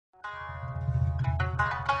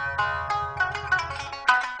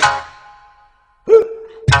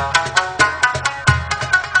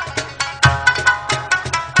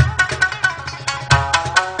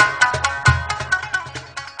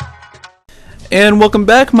And welcome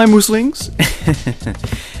back, my mooslings.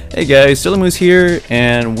 Hey guys, Moose here,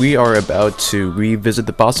 and we are about to revisit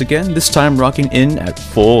the boss again, this time rocking in at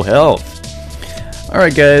full health.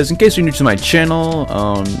 Alright guys, in case you're new to my channel,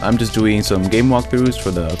 I'm just doing some game walkthroughs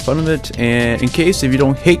for the fun of it, and in case if you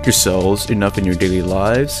don't hate yourselves enough in your daily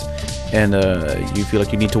lives, and you feel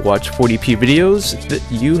like you need to watch 40p videos,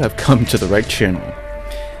 you have come to the right channel.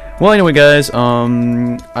 Well, anyway guys,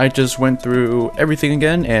 I just went through everything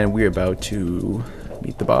again, and we're about to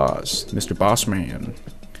meet the boss, Mr. Boss-Man.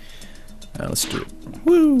 Let's do it.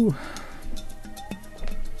 Woo!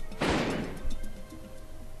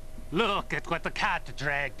 Look at what the cat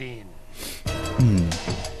dragged in.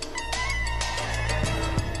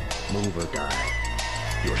 Move or die.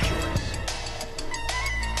 Your choice.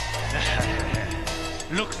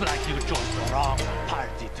 Looks like you joined the wrong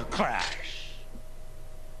party to crash.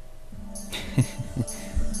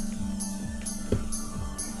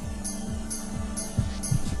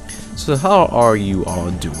 So how are you all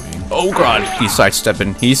doing? Oh god, he's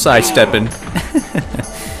sidestepping. He's sidestepping.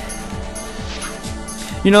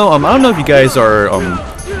 You know, I don't know if you guys are I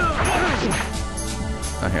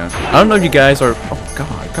don't know if you guys are. Oh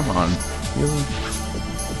god, come on. Really?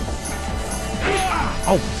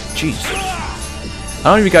 Oh jeez. I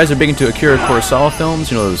don't know if you guys are big into Akira Kurosawa films.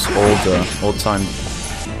 You know, those old time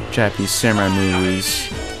Japanese samurai movies.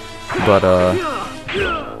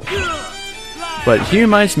 But he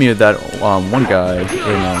reminds me of that one guy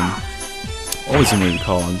in what was the movie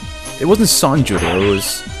called? It wasn't Sanjuro.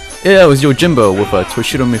 It was Yojimbo with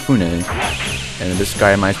Toshiro Mifune, and this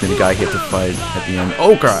guy reminds me of the guy he had to fight at the end.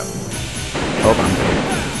 Oh crap! Oh, I'm dead.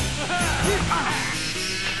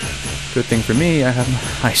 Good thing for me,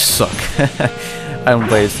 I suck. I haven't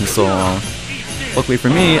played this in so long. Luckily for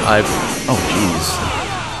me, oh jeez.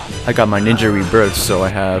 I got my ninja rebirth, so I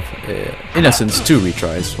have, in essence, 2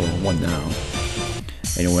 retries, well, 1 now.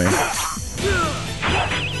 Anyway.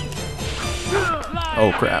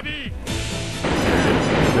 Oh crap. There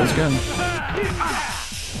it goes again.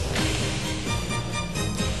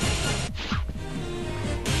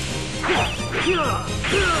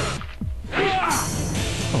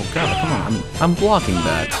 Oh god, come on, I'm blocking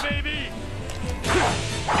that.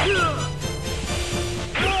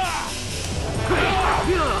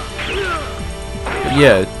 But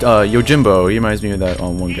yeah, Yojimbo, he reminds me of that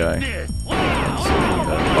one guy.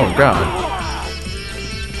 Oh god.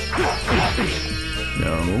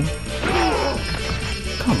 No.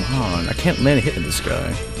 Come on, I can't land a hit in this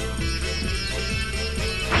guy.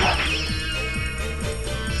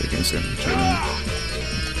 Taking some turn.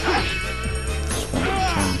 Just want to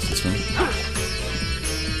chance this one.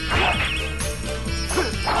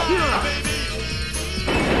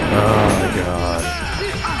 Oh my god. I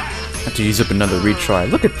have to use up another retry.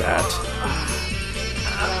 Look at that.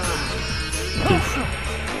 Oof.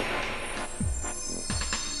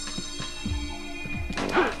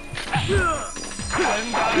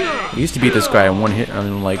 I used to beat this guy in one hit,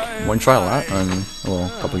 like one try well, a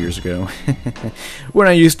couple years ago, when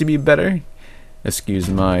I used to be better. Excuse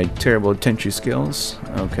my terrible Tenchu skills.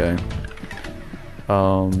 Okay.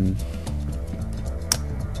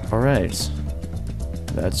 Alright.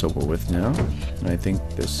 That's over with now. And I think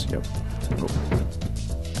this, yep. Oh.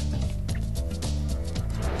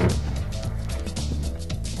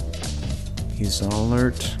 He's on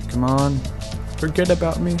alert. Come on. Forget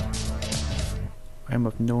about me. I'm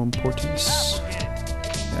of no importance.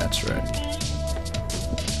 That's right.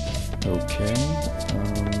 Okay.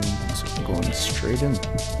 So I'm going straight in.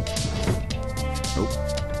 Nope.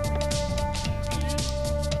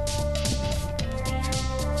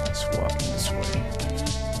 Let's walk this way.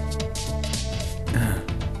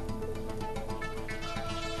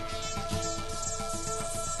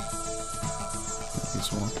 He's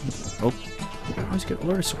walking. Oh. How does he get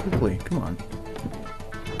alerted so quickly? Come on.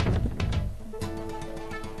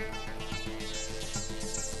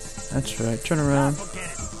 That's right, turn around.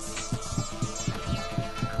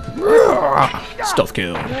 Stealth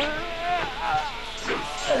kill.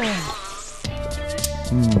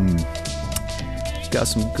 Got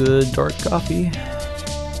some good dark coffee.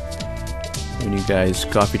 Any of you guys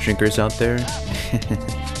coffee drinkers out there?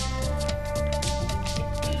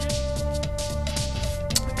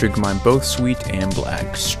 Drink mine both sweet and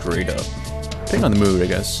black, straight up. Depending on the mood, I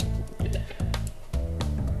guess.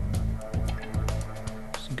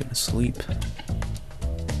 Sleep. Oh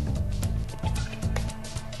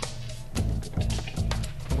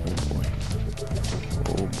boy.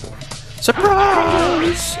 Oh boy.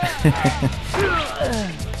 Surprise!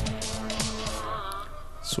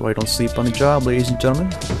 That's why you don't sleep on the job, ladies and gentlemen.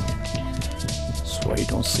 That's why you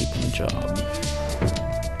don't sleep on the job.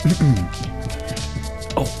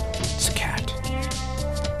 Oh, it's a cat.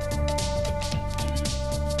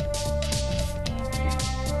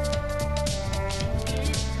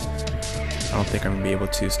 I don't think I'm gonna be able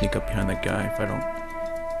to sneak up behind that guy if I don't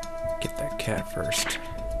get that cat first.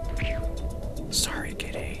 Sorry,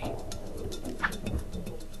 kitty.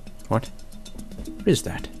 What? What is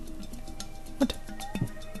that? What?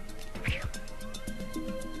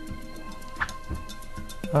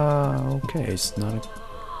 Okay, it's not a...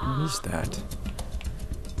 What is that?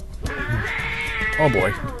 Oh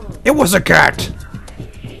boy. It was a cat!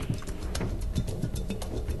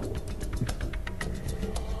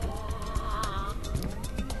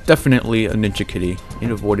 Definitely a ninja kitty.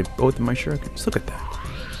 It avoided both of my shurikens. Look at that.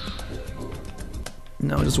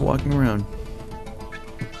 Now just walking around.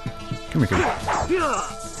 Come here, kitty.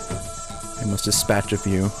 I must dispatch of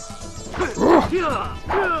you.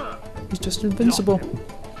 He's just invincible.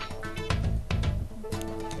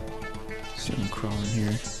 See him crawling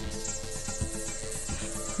here.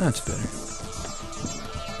 That's better.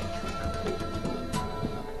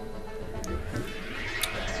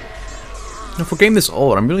 Now, for a game this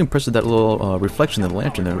old, I'm really impressed with that little reflection of the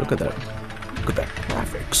lantern there. Look at that. Look at that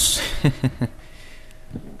graphics.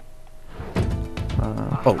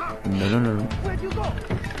 Oh, no. Where'd you go?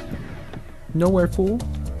 Nowhere, fool.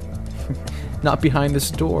 Not behind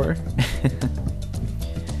this door.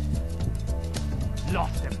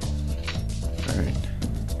 Lost him. Alright.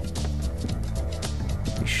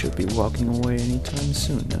 We should be walking away anytime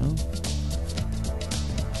soon now.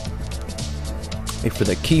 Wait for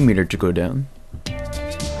the key meter to go down.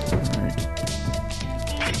 Alright.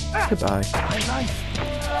 Goodbye.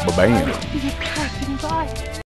 Bye-bye.